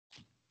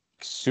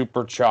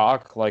super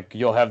chalk. Like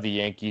you'll have the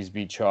Yankees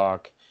be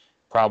chalk,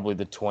 probably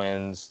the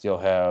Twins. You'll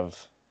have,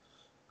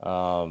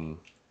 I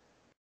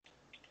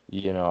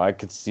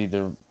could see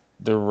the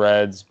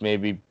Reds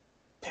maybe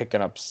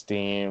picking up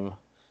steam.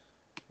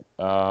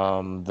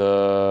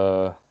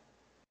 The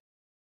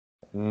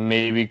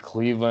maybe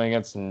Cleveland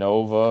against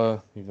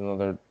Nova, even though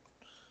they're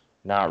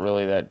not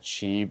really that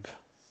cheap.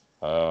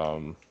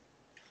 I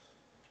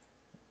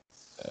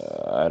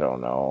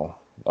don't know.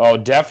 Oh,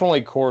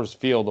 definitely Coors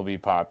Field will be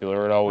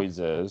popular. It always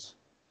is.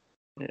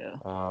 Yeah.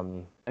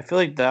 I feel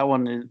like that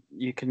one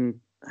you can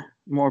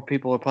more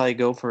people will probably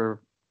go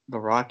for the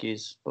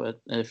Rockies,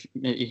 but if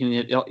you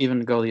can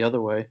even go the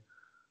other way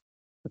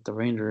with the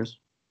Rangers.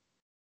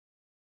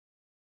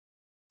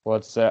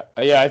 What's that?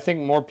 Yeah, I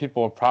think more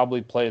people will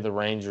probably play the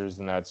Rangers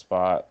in that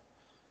spot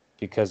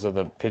because of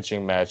the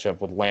pitching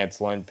matchup with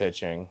Lance Lynn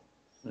pitching.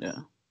 Yeah.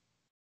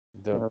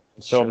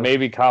 So True.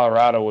 maybe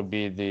Colorado would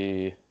be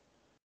the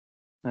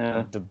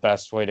Yeah.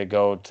 best way to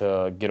go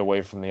to get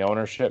away from the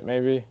ownership,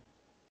 maybe.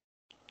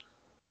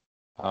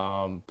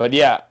 But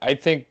yeah, I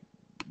think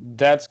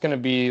that's going to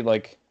be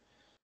like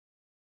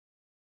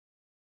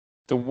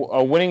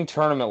a winning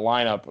tournament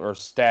lineup or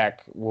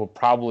stack will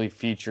probably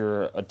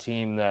feature a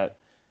team that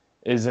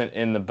isn't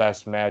in the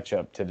best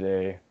matchup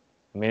today.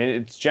 I mean,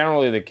 it's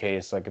generally the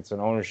case, like it's an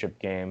ownership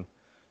game,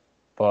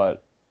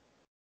 but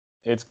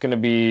it's going to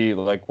be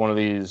like one of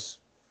these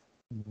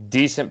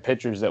decent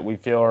pitchers that we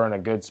feel are in a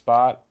good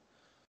spot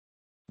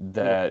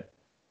that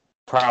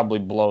probably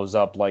blows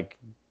up like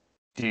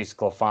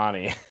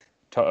DeSclafani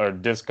or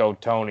Disco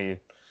Tony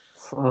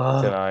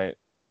tonight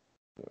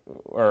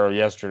or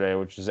yesterday,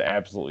 which is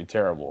absolutely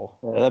terrible.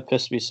 Yeah, that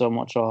pissed me so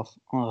much off.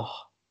 Ugh.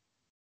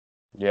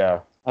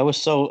 Yeah. I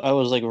was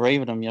like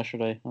raving him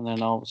yesterday, and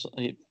then all of a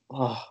sudden,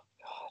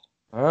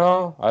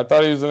 Well, I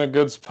thought he was in a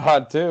good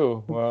spot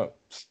too. Well,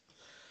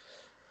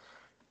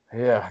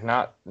 yeah,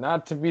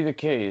 not to be the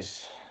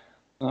case.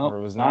 Or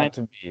it was not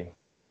to be.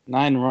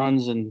 9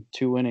 runs and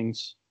 2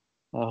 innings.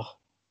 Ugh.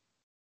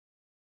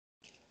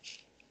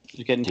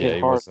 He's getting hit he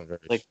hard. wasn't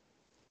very. Like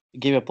he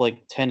gave up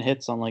like 10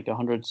 hits on like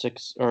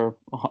 106 or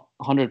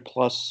 100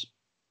 plus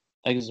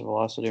exit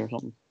velocity or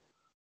something.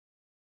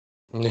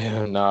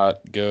 Yeah,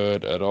 not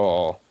good at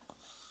all.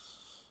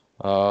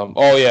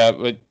 Oh yeah,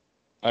 but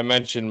I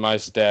mentioned my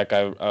stack.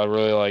 I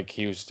really like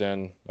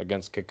Houston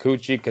against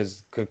Kikuchi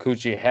because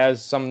Kikuchi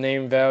has some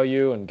name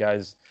value and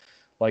guys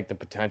like the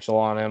potential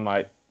on him.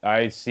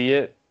 I see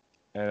it,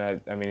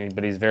 and I mean,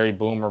 but he's very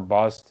boom or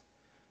bust,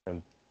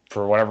 and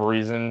for whatever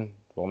reason,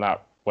 well,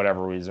 not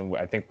whatever reason,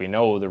 I think we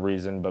know the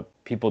reason, but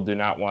people do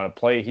not want to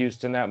play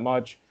Houston that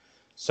much.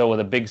 So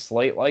with a big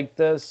slate like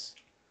this,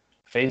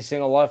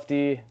 facing a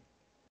lefty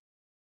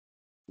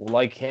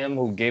like him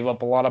who gave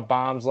up a lot of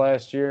bombs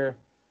last year,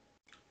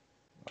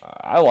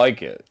 I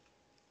like it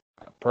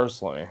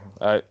personally.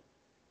 And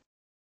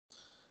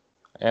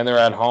they're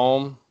at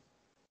home.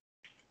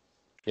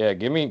 Yeah,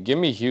 give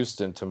me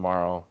Houston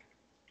tomorrow.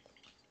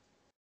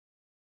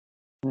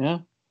 Yeah.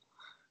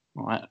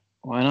 Why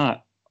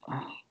not?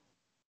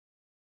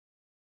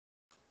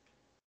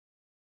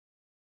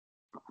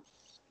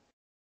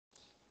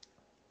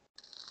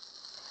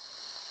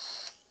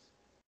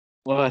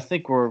 Well, I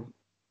think we're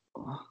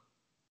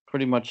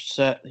pretty much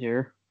set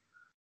here.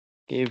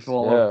 Gave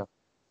all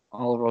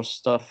of our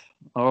stuff,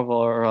 all of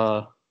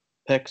our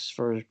picks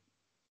for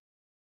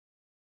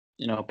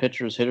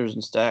pitchers, hitters,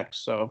 and stacks.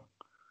 So,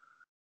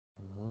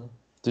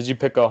 Did you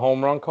pick a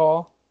home run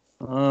call?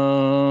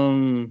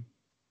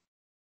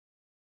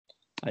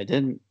 I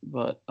didn't,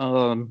 but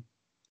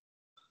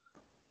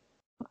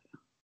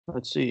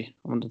let's see.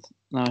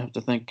 Now I have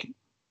to think.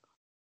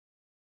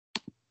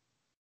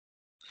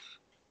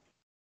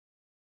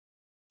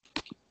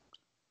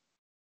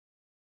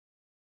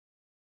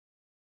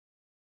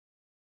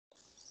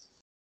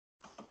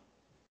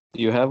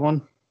 Do you have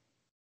one?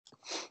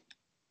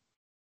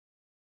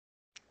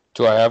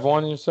 Do I have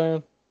one? You're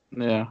saying?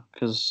 Yeah,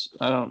 because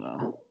I don't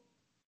know.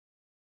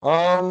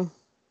 I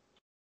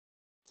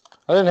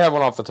didn't have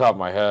one off the top of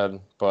my head,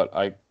 but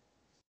let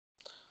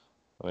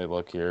me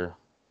look here.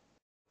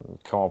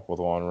 Come up with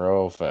one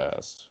real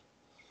fast.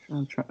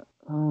 I'm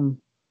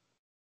trying.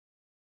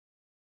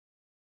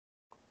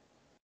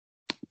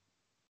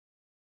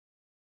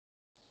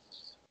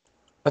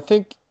 I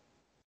think.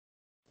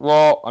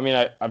 Well, I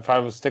mean, if I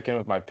was sticking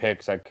with my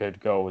picks, I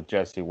could go with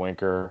Jesse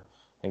Winker.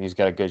 I think he's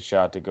got a good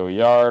shot to go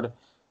yard.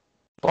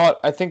 But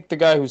I think the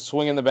guy who's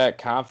swinging the bat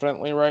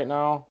confidently right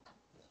now,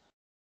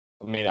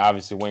 I mean,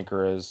 obviously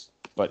Winker is,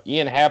 but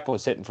Ian Happ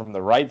was hitting from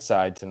the right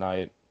side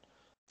tonight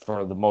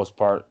for the most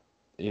part.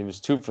 He was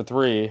 2 for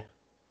 3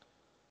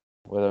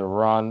 with a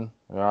run,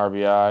 an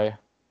RBI,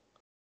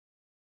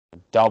 a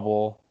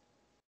double.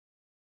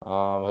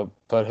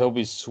 But he'll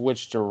be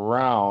switched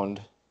around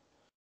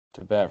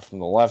to bat from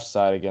the left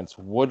side against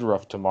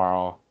Woodruff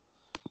tomorrow.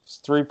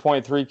 It's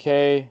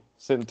 3.3K,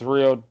 sitting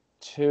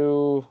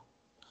 302.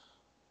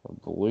 I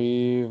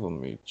believe. Let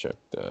me check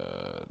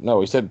that. No,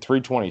 he said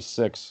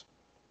 326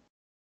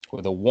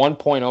 with a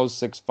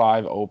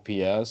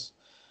 1.065 OPS.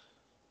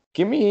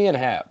 Give me Ian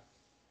Happ.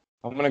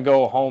 I'm going to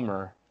go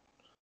Homer.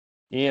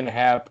 Ian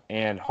Happ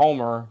and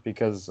Homer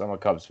because I'm a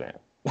Cubs fan.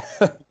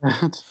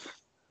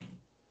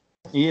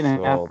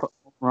 Ian Happ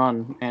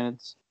run, and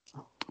it's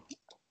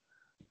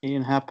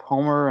Ian Happ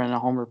homer and a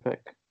homer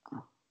pick.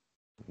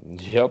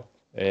 Yep,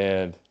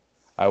 and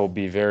I will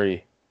be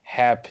very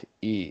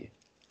happy.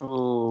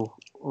 Oh.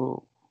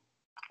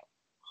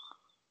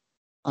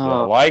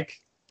 Like?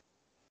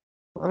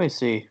 Let me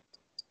see.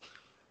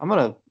 I'm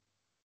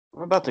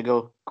about to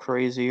go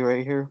crazy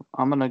right here.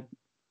 I'm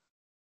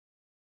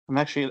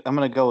I'm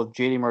going to go with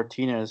JD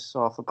Martinez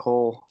off of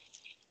Cole.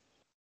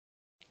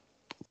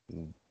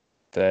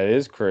 That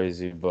is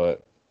crazy,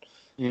 but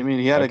I mean,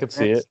 he I could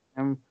see it.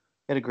 He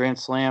had a grand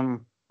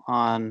slam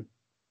on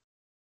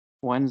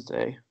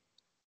Wednesday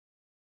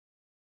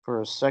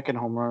for his second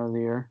home run of the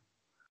year.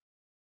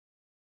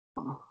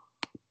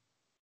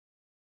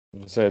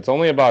 So it's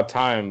only about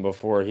time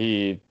before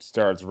he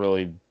starts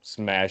really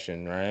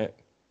smashing, right?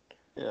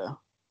 Yeah.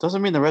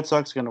 Doesn't mean the Red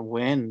Sox are going to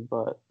win,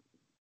 but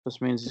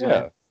just means he's going to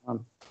have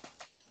fun.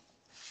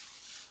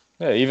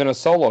 Yeah, even a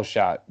solo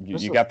shot.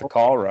 You got the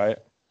call, right?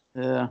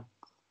 Yeah.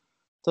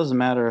 Doesn't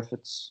matter if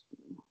it's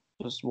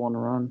just one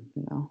run,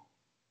 you know.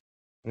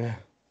 Yeah.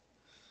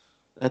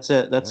 That's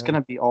it. That's going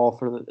to be all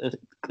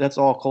that's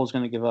all Cole's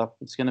going to give up.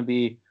 It's going to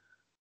be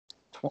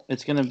I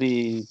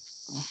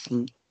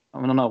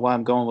don't know why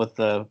I'm going with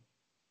the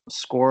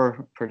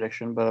score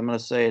prediction, but I'm going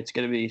to say it's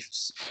going to be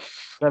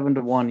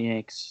 7-1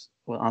 Yanks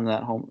on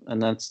that home,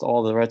 and that's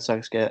all the Red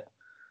Sox get.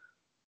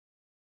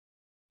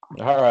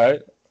 All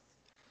right.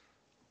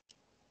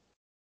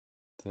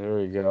 There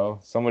we go.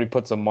 Somebody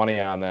put some money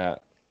on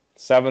that.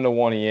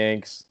 7-1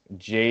 Yanks.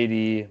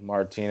 JD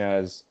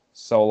Martinez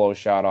solo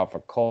shot off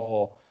of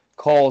Cole.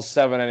 Cole's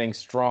 7 innings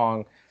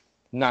strong,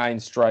 9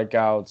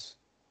 strikeouts,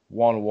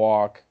 1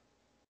 walk,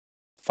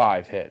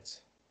 5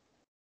 hits.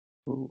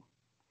 Ooh,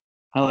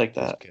 I like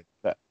that.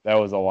 That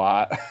was a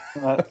lot.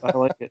 I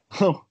like it.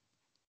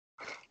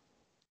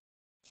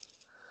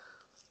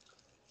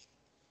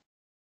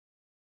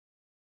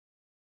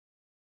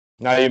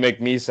 Now you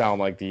make me sound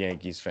like the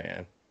Yankees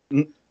fan.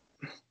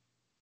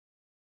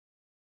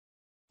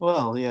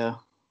 Well, yeah.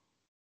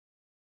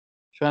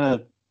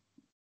 Trying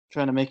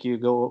to make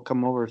you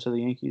come over to the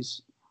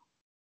Yankees.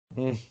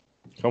 Come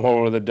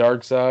over to the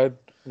dark side.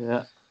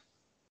 Yeah.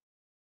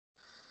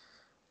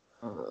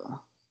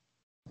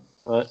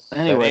 But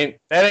anyway,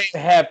 that ain't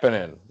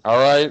happening. All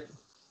right.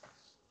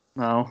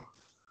 No.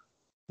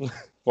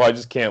 Well, I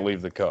just can't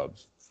leave the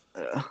Cubs.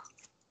 Yeah.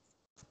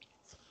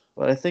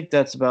 But I think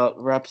that's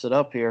about wraps it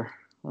up here.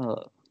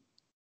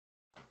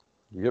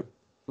 Yep.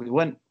 We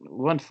went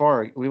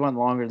far. We went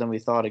longer than we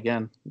thought.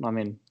 Again, I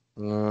mean,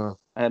 I'm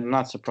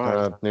not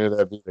surprised. I knew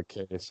that'd be the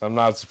case. I'm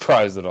not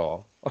surprised at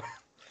all.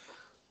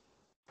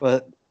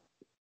 But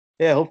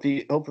yeah,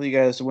 hopefully you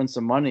guys win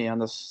some money on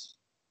this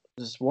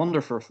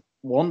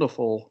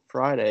wonderful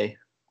Friday.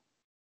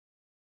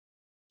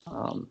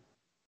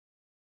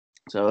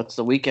 So it's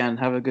the weekend.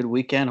 Have a good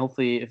weekend.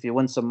 Hopefully, if you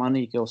win some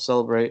money, you'll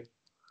celebrate.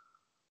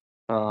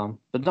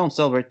 But don't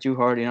celebrate too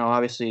hard. You know,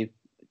 obviously,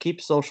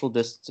 keep social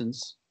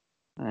distance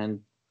and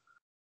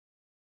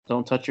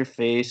don't touch your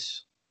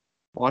face.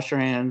 Wash your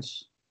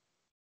hands.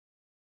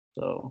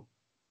 So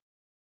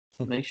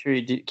make sure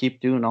you keep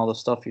doing all the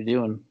stuff you're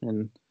doing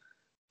and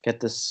get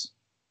this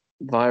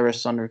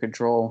virus under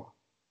control.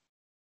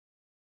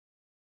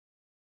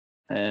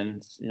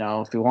 And, you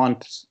know, if you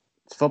want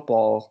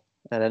football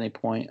at any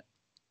point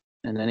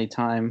and any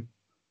time,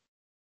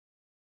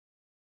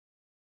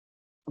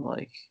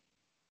 like,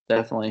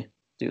 definitely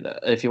do that.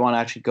 If you want to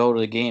actually go to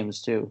the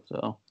games, too.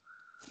 So,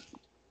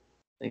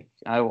 like,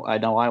 I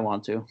know I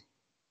want to.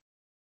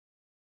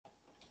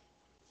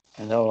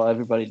 I know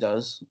everybody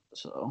does,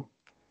 so.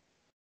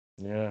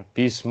 Yeah,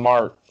 be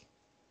smart.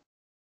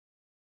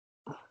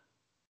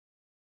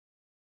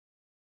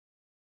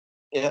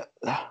 Yeah.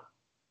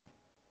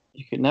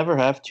 You can never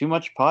have too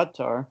much pod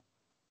tar.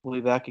 We'll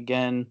be back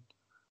again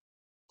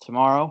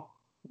tomorrow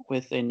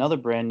with another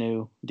brand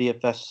new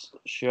DFS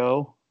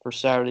show for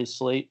Saturday's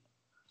slate.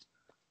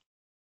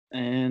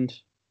 And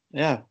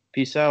yeah,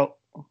 peace out.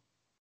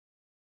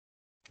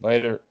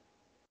 Later.